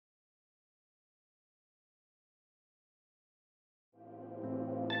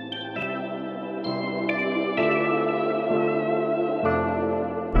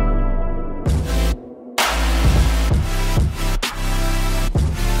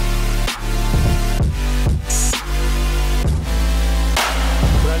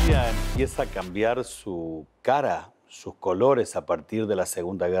empieza a cambiar su cara, sus colores a partir de la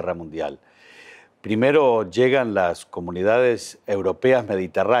Segunda Guerra Mundial. Primero llegan las comunidades europeas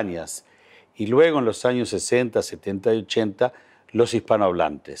mediterráneas y luego en los años 60, 70 y 80 los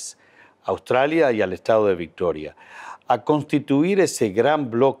hispanohablantes, Australia y al estado de Victoria, a constituir ese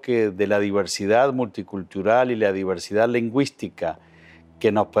gran bloque de la diversidad multicultural y la diversidad lingüística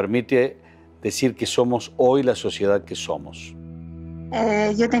que nos permite decir que somos hoy la sociedad que somos.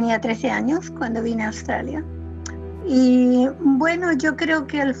 Yo tenía 13 años cuando vine a Australia. Y bueno, yo creo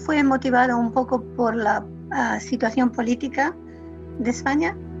que él fue motivado un poco por la situación política de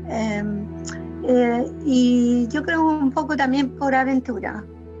España y yo creo un poco también por aventura.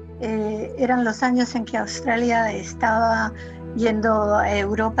 Eran los años en que Australia estaba yendo a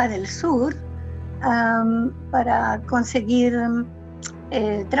Europa del Sur para conseguir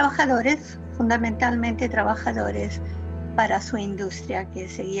trabajadores, fundamentalmente trabajadores, para su industria que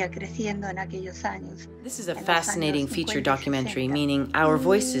seguía creciendo en aquellos años. This is a fascinating feature documentary, meaning Our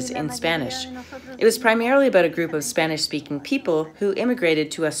Voices in Spanish. It was primarily about a group of Spanish-speaking people who immigrated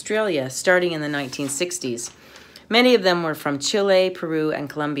to Australia starting in the 1960s. Many of them were from Chile, Peru, and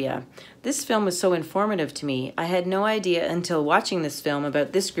Colombia. This film was so informative to me. I had no idea until watching this film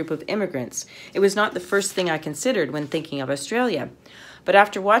about this group of immigrants. It was not the first thing I considered when thinking of Australia. But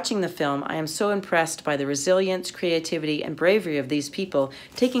after watching the film, I am so impressed by the resilience, creativity, and bravery of these people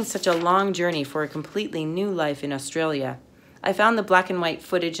taking such a long journey for a completely new life in Australia. I found the black and white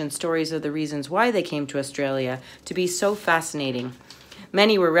footage and stories of the reasons why they came to Australia to be so fascinating.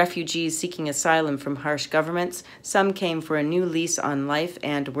 Many were refugees seeking asylum from harsh governments. Some came for a new lease on life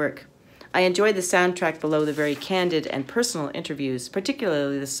and work. I enjoyed the soundtrack below the very candid and personal interviews,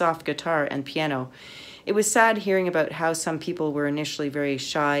 particularly the soft guitar and piano. It was sad hearing about how some people were initially very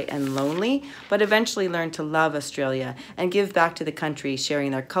shy and lonely, but eventually learned to love Australia and give back to the country,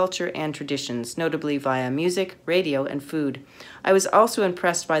 sharing their culture and traditions, notably via music, radio, and food. I was also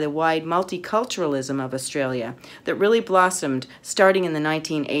impressed by the wide multiculturalism of Australia that really blossomed starting in the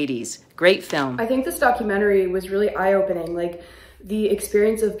 1980s. Great film. I think this documentary was really eye-opening. Like, the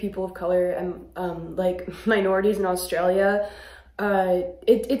experience of people of color and like minorities in Australia,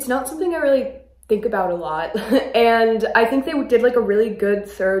 it's not something I really think about a lot. And I think they did like a really good,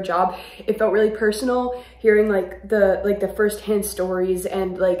 thorough job. It felt really personal, hearing like the first-hand stories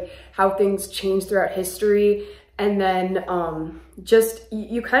and like how things changed throughout history. And then just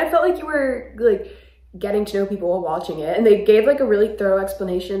you kind of felt like you were like getting to know people while watching it. And they gave like a really thorough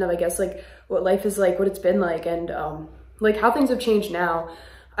explanation of, I guess, like what life is like, what it's been like, and like how things have changed now.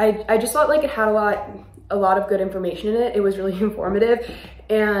 I just thought like it had a lot of good information in it. It was really informative,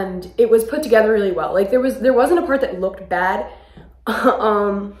 and it was put together really well. Like there wasn't a part that looked bad.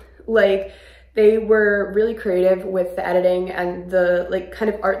 Like they were really creative with the editing and the like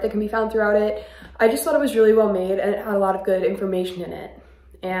kind of art that can be found throughout it. I just thought it was really well made, and it had a lot of good information in it.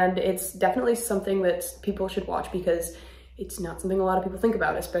 And it's definitely something that people should watch because it's not something a lot of people think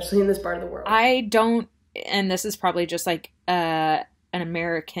about, especially in this part of the world. I don't, and this is probably just like an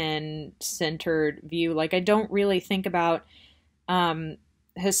American-centered view. Like, I don't really think about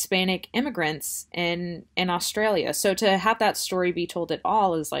Hispanic immigrants in Australia. So to have that story be told at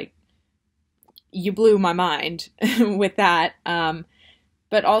all is like, you blew my mind with that.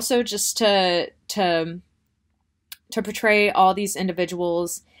 But also just to portray all these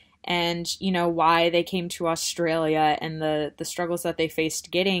individuals and, you know, why they came to Australia and the struggles that they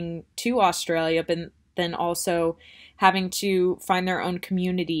faced getting to Australia, but then also having to find their own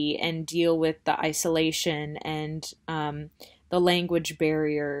community and deal with the isolation and the language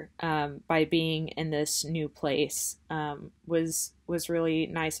barrier by being in this new place was really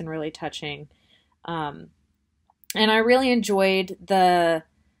nice and really touching. And I really enjoyed the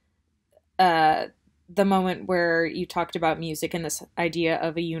moment where you talked about music and this idea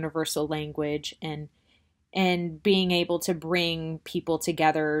of a universal language and being able to bring people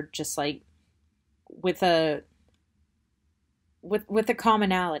together just like with a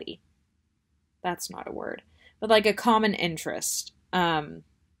commonality. That's not a word, but like a common interest, and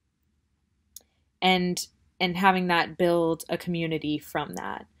having that build a community from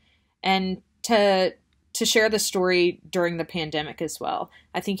that, and to share the story during the pandemic as well.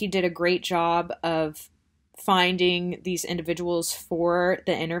 I think he did a great job of finding these individuals for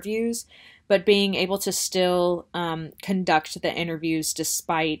the interviews, but being able to still conduct the interviews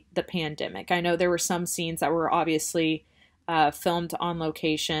despite the pandemic. I know there were some scenes that were obviously filmed on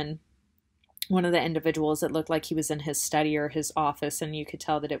location. One of the individuals, it looked like he was in his study or his office, and you could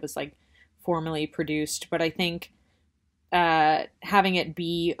tell that it was like formally produced. But I think having it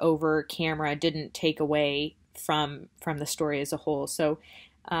be over camera didn't take away from the story as a whole. So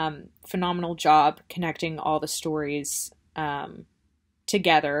phenomenal job connecting all the stories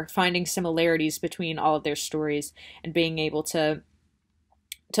together, finding similarities between all of their stories, and being able to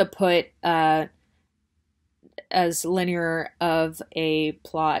put as linear of a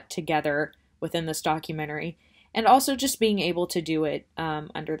plot together within this documentary, and also just being able to do it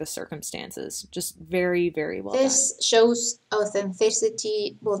under the circumstances. Just very, very well done. This shows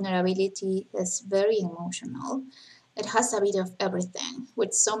authenticity, vulnerability. That's very emotional. It has a bit of everything,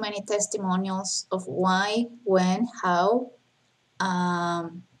 with so many testimonials of why, when, how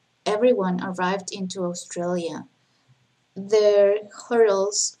everyone arrived into Australia. Their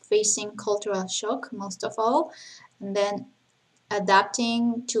hurdles, facing cultural shock most of all, and then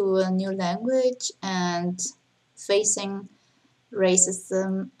adapting to a new language and facing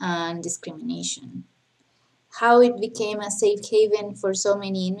racism and discrimination. How it became a safe haven for so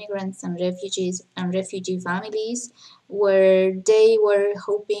many immigrants and refugees and refugee families, where they were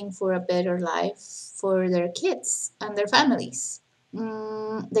hoping for a better life for their kids and their families.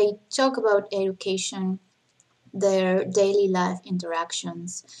 They talk about education, their daily life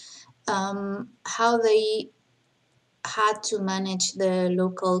interactions, how they had to manage the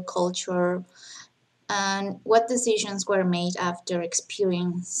local culture, and what decisions were made after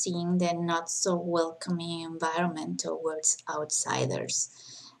experiencing the not so welcoming environment towards outsiders.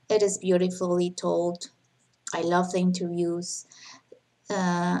 It is beautifully told. I love the interviews,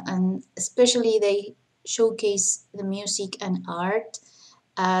 and especially they showcase the music and art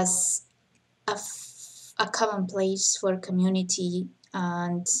as a common place for community,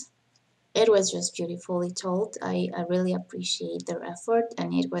 and it was just beautifully told. I really appreciate their effort,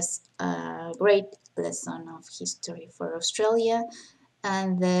 and it was a great lesson of history for Australia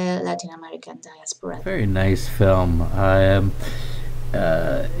and the Latin American diaspora. Very nice film.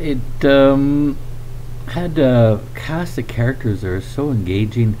 It had a cast of characters that are so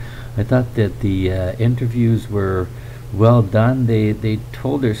engaging. I thought that the interviews were well done. They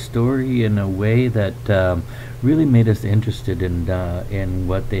told their story in a way that really made us interested in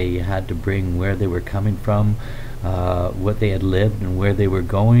what they had to bring, where they were coming from, what they had lived, and where they were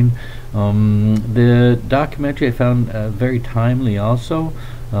going. The documentary I found very timely also,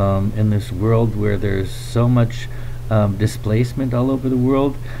 in this world where there's so much displacement all over the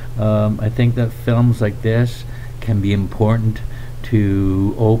world. I think that films like this can be important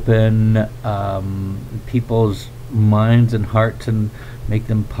to open people's minds and hearts and make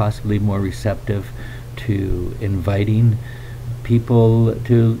them possibly more receptive to inviting people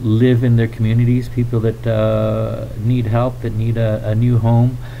to live in their communities, people that need help, that need a new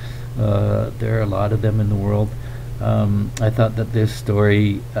home. There are a lot of them in the world. I thought that this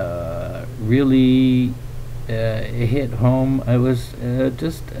story really hit home. I was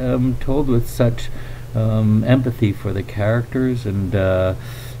just told with such empathy for the characters, and the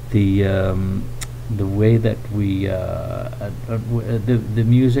way that we the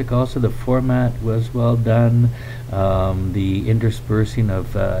music, also the format was well done. The interspersing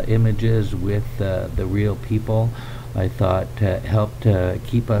of images with the real people, I thought helped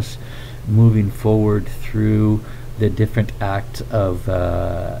keep us moving forward through the different acts of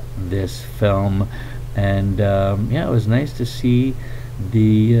this film. And yeah, it was nice to see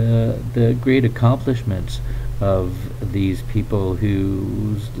the great accomplishments of these people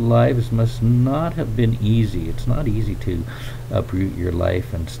whose lives must not have been easy. It's not easy to uproot your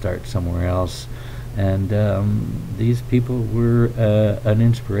life and start somewhere else. And these people were an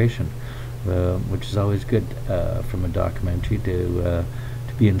inspiration, which is always good from a documentary, to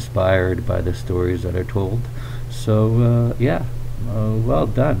be inspired by the stories that are told. So yeah, well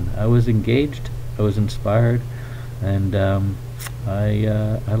done. I was engaged, I was inspired, and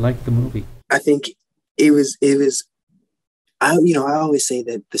I liked the movie. I think it was I always say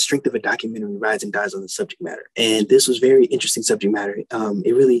that the strength of a documentary rides and dies on the subject matter, and this was very interesting subject matter.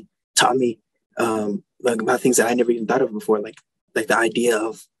 It really taught me like about things that I never even thought of before, like the idea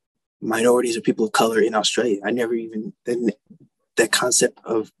of minorities or people of color in Australia. I never even that concept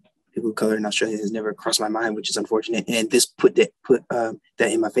of people of color in Australia has never crossed my mind, which is unfortunate. And this put that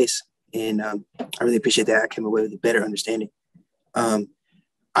in my face, and I really appreciate that. I came away with a better understanding.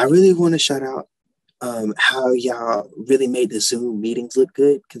 I really want to shout out how y'all really made the Zoom meetings look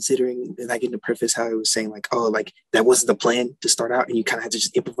good, considering, like in the preface, how I was saying, like, oh, like that wasn't the plan to start out, and you kind of had to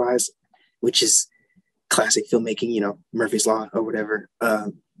just improvise, which is classic filmmaking, Murphy's Law or whatever.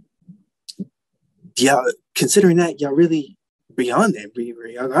 Y'all, considering that, y'all really, beyond that,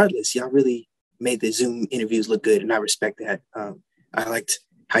 regardless, y'all really made the Zoom interviews look good, and I respect that. I liked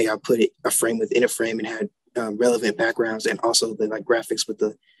how y'all put it a frame within a frame and had relevant backgrounds, and also the like graphics with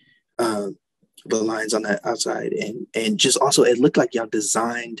the the lines on that outside, and just also it looked like y'all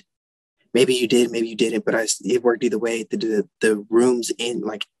designed. Maybe you did, maybe you didn't, but it worked either way. The rooms in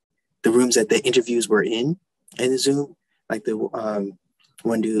like the rooms that the interviews were in the Zoom, like the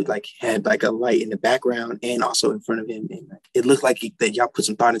one dude like had like a light in the background and also in front of him, and like, it looked like that y'all put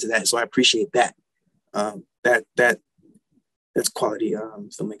some thought into that. So I appreciate that. That's quality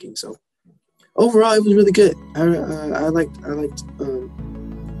filmmaking. So overall, it was really good. I liked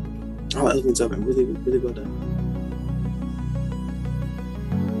all elements of it. Really, really well done.